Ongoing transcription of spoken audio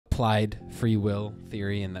implied free will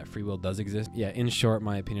theory and that free will does exist. Yeah, in short,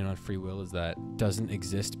 my opinion on free will is that it doesn't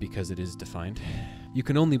exist because it is defined. You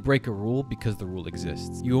can only break a rule because the rule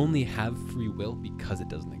exists. You only have free will because it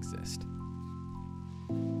doesn't exist.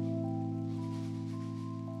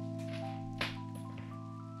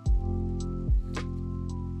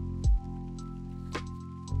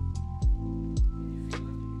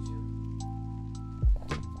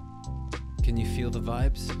 Can you feel the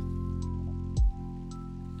vibes?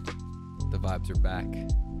 The vibes are back.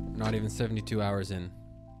 We're not even 72 hours in,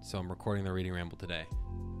 so I'm recording the Reading Ramble today.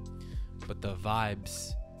 But the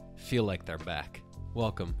vibes feel like they're back.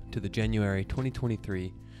 Welcome to the January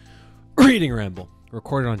 2023 Reading Ramble,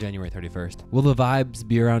 recorded on January 31st. Will the vibes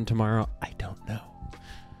be around tomorrow? I don't know.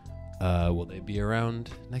 Will they be around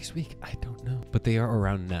next week? I don't know. But they are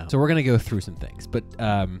around now. So we're going to go through some things. But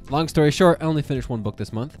long story short, I only finished one book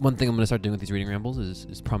this month. One thing I'm going to start doing with these reading rambles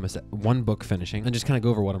is promise one book finishing and just kind of go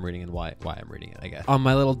over what I'm reading and why I'm reading it, I guess. On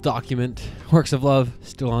my little document, Works of Love,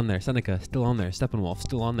 still on there. Seneca, still on there. Steppenwolf,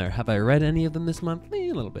 still on there. Have I read any of them this month? Maybe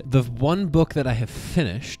a little bit. The one book that I have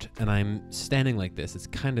finished, and I'm standing like this, it's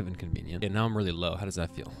kind of inconvenient. Yeah, now I'm really low. How does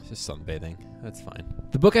that feel? Just sunbathing. That's fine.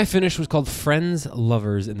 The book I finished was called Friends,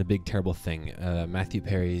 Lovers, and the Big Terrible Thing, Matthew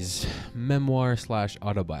Perry's memoir /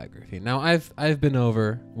 autobiography. Now, I've been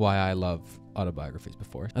over why I love autobiographies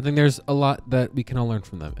before. I think there's a lot that we can all learn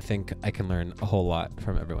from them. I think I can learn a whole lot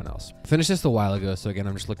from everyone else. Finished this a while ago, so again,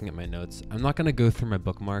 I'm just looking at my notes. I'm not going to go through my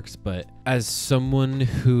bookmarks, but as someone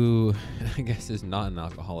who I guess is not an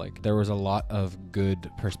alcoholic, there was a lot of good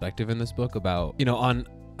perspective in this book about, you know,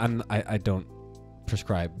 I don't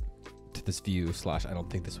prescribe to this view / I don't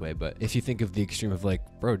think this way, but if you think of the extreme of like,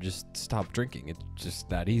 bro, just stop drinking, it's just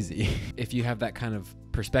that easy. If you have that kind of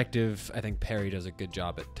perspective, I think Perry does a good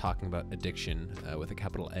job at talking about addiction with a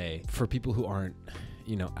capital A for people who aren't,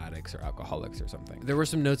 you know, addicts or alcoholics or something. There were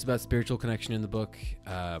some notes about spiritual connection in the book,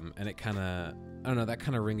 and it kind of, I don't know, that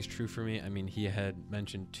kind of rings true for me. I mean, he had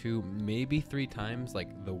mentioned 2, maybe 3 times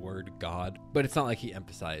like the word God, but it's not like he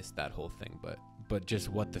emphasized that whole thing, but just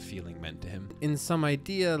what the feeling meant to him. In some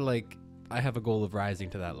idea, like, I have a goal of rising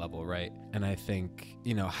to that level, right? And I think,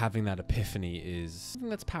 you know, having that epiphany is something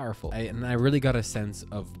that's powerful. And I really got a sense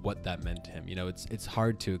of what that meant to him. You know, it's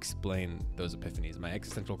hard to explain those epiphanies. My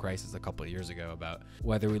existential crisis a couple of years ago about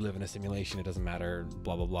whether we live in a simulation, it doesn't matter,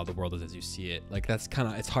 blah, blah, blah, the world is as you see it. Like, that's kind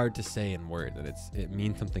of, it's hard to say in words, and it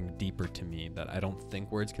means something deeper to me that I don't think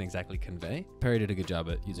words can exactly convey. Perry did a good job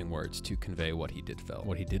at using words to convey what he felt,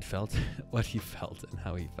 what he felt and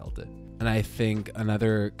how he felt it. And I think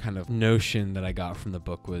another kind of notion that I got from the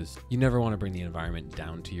book was you never want to bring the environment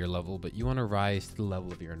down to your level, but you want to rise to the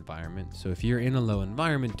level of your environment. So if you're in a low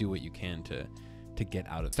environment, do what you can to get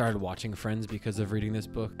out of it. Started watching Friends because of reading this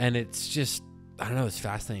book, and it's just, I don't know, it's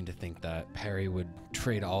fascinating to think that Perry would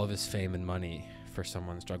trade all of his fame and money for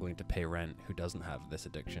someone struggling to pay rent who doesn't have this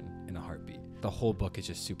addiction in a heartbeat. The whole book is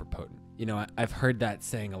just super potent. You know, I've heard that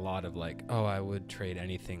saying a lot of like, oh, I would trade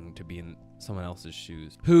anything to be in someone else's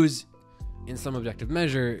shoes, who's in some objective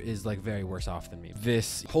measure is like very worse off than me.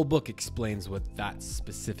 This whole book explains what that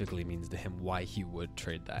specifically means to him, why he would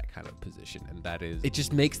trade that kind of position. And that is, it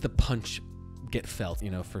just makes the punch get felt, you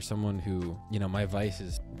know, for someone who, you know, my vice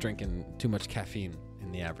is drinking too much caffeine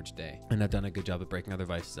in the average day. And I've done a good job at breaking other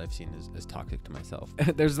vices I've seen as toxic to myself.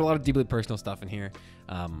 There's a lot of deeply personal stuff in here.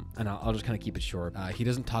 And I'll just kind of keep it short. He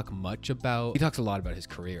doesn't talk much about, he talks a lot about his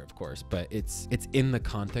career, of course, but it's in the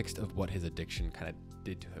context of what his addiction kind of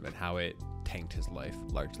did to him and how it tanked his life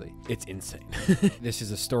largely. It's insane. This is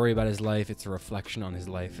a story about his life. It's a reflection on his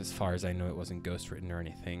life. As far as I know, it wasn't ghostwritten or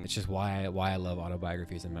anything. It's just why I love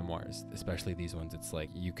autobiographies and memoirs, especially these ones. It's like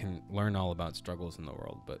you can learn all about struggles in the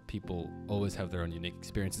world, but people always have their own unique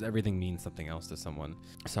experiences. Everything means something else to someone.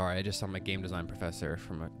 Sorry, I just saw my game design professor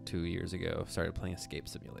from 2 years ago started playing Escape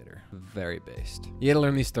Simulator. Very based. You had to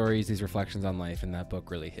learn these stories, these reflections on life, and that book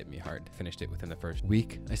really hit me hard. Finished it within the first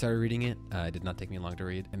week I started reading it. It did not take me long to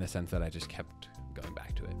read, in the sense that I just kept going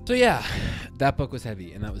back to it. So yeah, that book was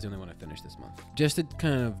heavy, and that was the only one I finished this month. Just to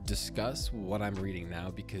kind of discuss what I'm reading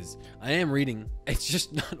now, because I am reading, it's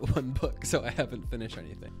just not one book, so I haven't finished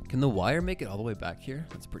anything. Can The Wire make it all the way back here?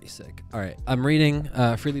 That's pretty sick. All right, I'm reading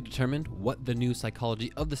Freely Determined, What the New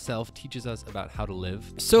Psychology of the Self Teaches Us About How to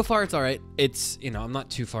Live. So far, it's all right. It's, you know, I'm not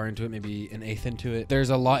too far into it, maybe an eighth into it. There's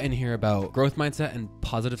a lot in here about growth mindset and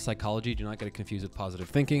positive psychology. Do not get it confused with positive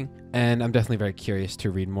thinking. And I'm definitely very curious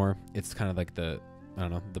to read more. It's kind of like the I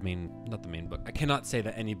don't know, not the main book. I cannot say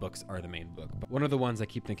that any books are the main book, but one of the ones I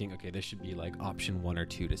keep thinking, okay, this should be like option 1 or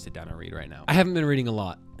 2 to sit down and read right now. I haven't been reading a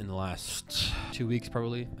lot in the last 2 weeks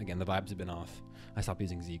probably. Again, the vibes have been off. I stopped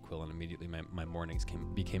using ZQuil and immediately my mornings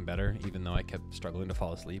became better, even though I kept struggling to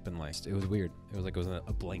fall asleep, and like it was weird. It was like it was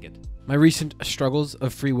a blanket. My recent struggles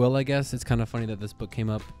of free will, I guess. It's kind of funny that this book came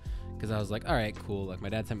up, because I was like, all right, cool. Like my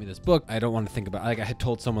dad sent me this book. I don't want to think about, like I had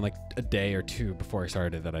told someone like a day or two before I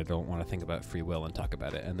started that I don't want to think about free will and talk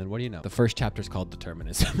about it. And then what do you know? The first chapter is called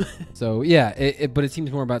Determinism. So yeah, but it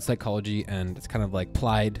seems more about psychology, and it's kind of like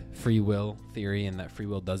applied free will theory, and that free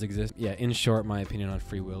will does exist. Yeah, in short, my opinion on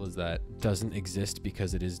free will is that it doesn't exist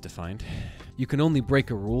because it is defined. You can only break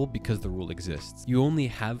a rule because the rule exists. You only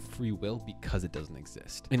have free will because it doesn't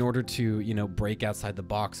exist. In order to, break outside the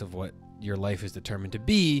box of what your life is determined to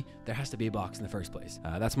be, there has to be a box in the first place.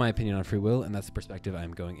 That's my opinion on free will, and that's the perspective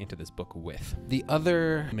I'm going into this book with. The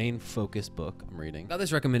other main focus book I'm reading, got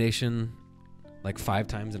this recommendation like 5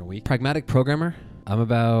 times in a week. Pragmatic Programmer. I'm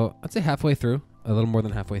about, I'd say halfway through, a little more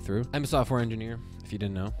than halfway through. I'm a software engineer, if you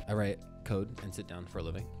didn't know. I write code and sit down for a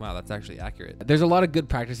living. Wow, that's actually accurate. There's a lot of good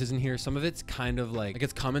practices in here. Some of it's kind of like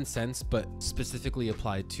it's common sense, but specifically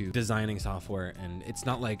applied to designing software. And it's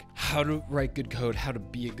not like how to write good code, how to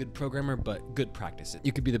be a good programmer, but good practices.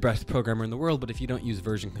 You could be the best programmer in the world, but if you don't use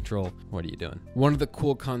version control, what are you doing? One of the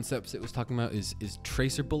cool concepts it was talking about is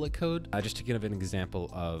tracer bullet code. Just to give an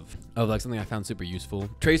example of like something I found super useful.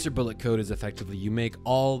 Tracer bullet code is effectively you make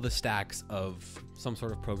all the stacks of some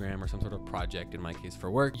sort of program or some sort of project, in my case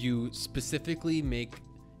for work. You specifically make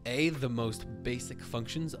the most basic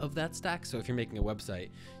functions of that stack. So if you're making a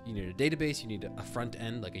website, you need a database, you need a front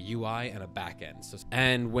end, like a UI, and a back end.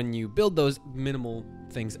 And when you build those minimal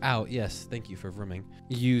things out, yes, thank you for vrooming,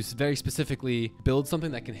 you very specifically build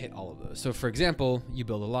something that can hit all of those. So for example, you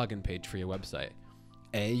build a login page for your website.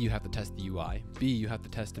 You have to test the UI. B, you have to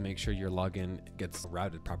test to make sure your login gets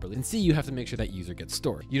routed properly. And C, you have to make sure that user gets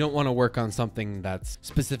stored. You don't want to work on something that's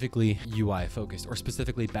specifically UI focused or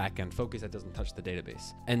specifically backend focused that doesn't touch the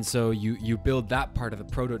database. And so you build that part of the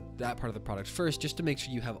product first, just to make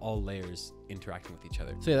sure you have all layers interacting with each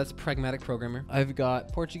other. So yeah, that's Pragmatic Programmer. I've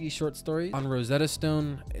got Portuguese short story on Rosetta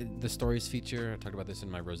Stone. The stories feature, I talked about this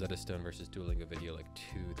in my Rosetta Stone versus Duolingo video like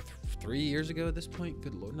 3 years ago at this point.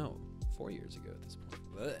 Good Lord, no, 4 years ago at this point.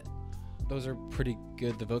 Those are pretty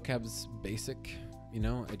good. The vocab's basic,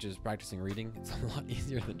 it's just practicing reading. It's a lot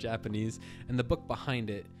easier than Japanese. And the book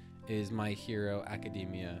behind it is My Hero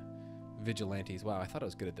Academia Vigilantes. Wow, I thought I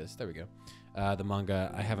was good at this. There we go. The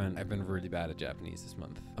manga, I've been really bad at Japanese this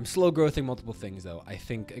month. I'm slow growthing multiple things though. I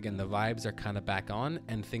think, again, the vibes are kind of back on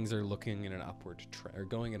and things are looking in an upward trend, or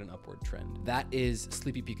going in an upward trend. That is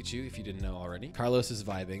Sleepy Pikachu, if you didn't know already. Carlos is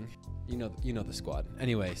vibing. You know the squad.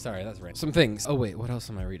 Anyway, sorry, that's right. Some things. Oh wait, what else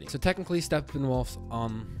am I reading? So technically Steppenwolf's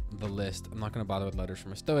on the list. I'm not gonna bother with Letters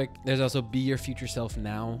from a Stoic. There's also Be Your Future Self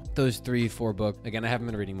Now. Those 3-4 books. Again, I haven't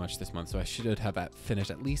been reading much this month, so I should have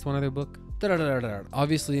finished at least one other book.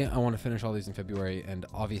 Obviously, I want to finish all these in February, and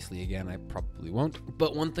obviously, again, I probably won't.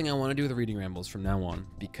 But one thing I want to do with the Reading Rambles from now on,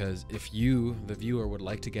 because if you, the viewer, would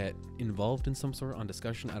like to get involved in some sort on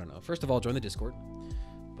discussion, I don't know. First of all, join the Discord.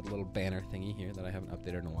 Put a little banner thingy here that I haven't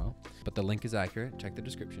updated in a while, but the link is accurate. Check the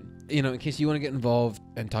description. In case you want to get involved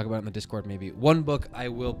and talk about it in the Discord, maybe one book I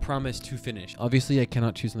will promise to finish. Obviously, I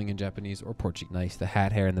cannot choose something in Japanese or Portuguese. Nice, the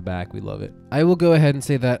hat hair in the back, we love it. I will go ahead and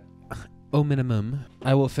say that au minimum,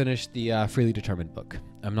 I will finish the Freely Determined book.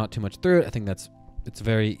 I'm not too much through it. I think it's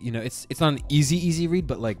very, it's not an easy read,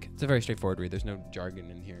 but like it's a very straightforward read. There's no jargon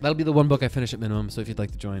in here. That'll be the one book I finish at minimum. So if you'd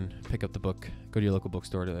like to join, pick up the book, go to your local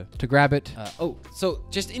bookstore to grab it. So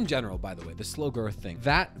just in general, by the way, the slow growth thing,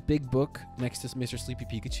 that big book next to Mr. Sleepy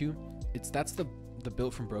Pikachu, that's the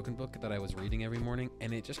Built from Broken book that I was reading every morning,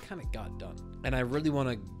 and it just kind of got done. And I really want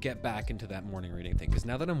to get back into that morning reading thing, because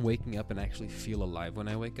now that I'm waking up and actually feel alive when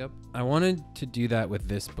I wake up, I wanted to do that with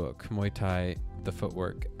this book, Muay Thai, The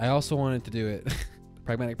Footwork. I also wanted to do it,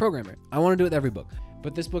 Pragmatic Programmer. I want to do it with every book.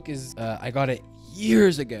 But this book is, I got it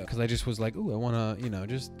years ago, because I just was like, ooh, I want to,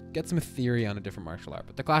 just get some theory on a different martial art.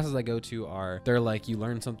 But the classes I go to they're like, you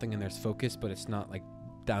learn something and there's focus, but it's not like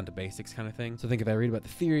down to basics kind of thing. So I think if I read about the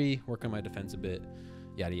theory, work on my defense a bit,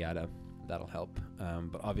 yada yada, that'll help.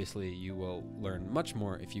 But obviously you will learn much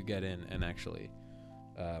more if you get in and actually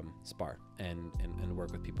spar and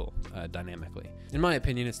work with people dynamically. In my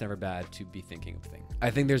opinion, it's never bad to be thinking of things. I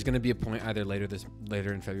think there's going to be a point either later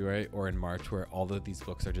in February or in March where all of these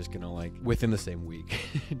books are just going to, like, within the same week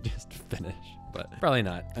just finish. But probably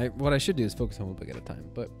not. What I should do is focus on one book at a time,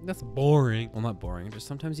 but that's boring. Well, not boring, just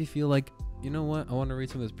sometimes you feel like, you know what, I want to read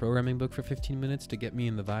some of this programming book for 15 minutes to get me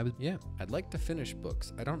in the vibe. Yeah, I'd like to finish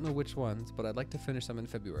books. I don't know which ones, but I'd like to finish them in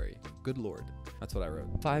February. Good Lord. That's what I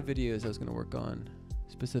wrote. 5 videos I was going to work on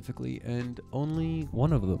specifically, and only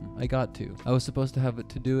one of them I got to. I was supposed to have a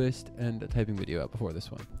Todoist and a typing video out before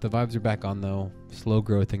this one. The vibes are back on though, slow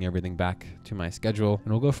growthing everything back to my schedule,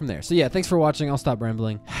 and we'll go from there. So yeah, thanks for watching. I'll stop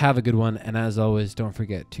rambling. Have a good one, and as always, don't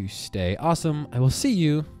forget to stay awesome. I will see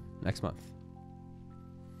you next month.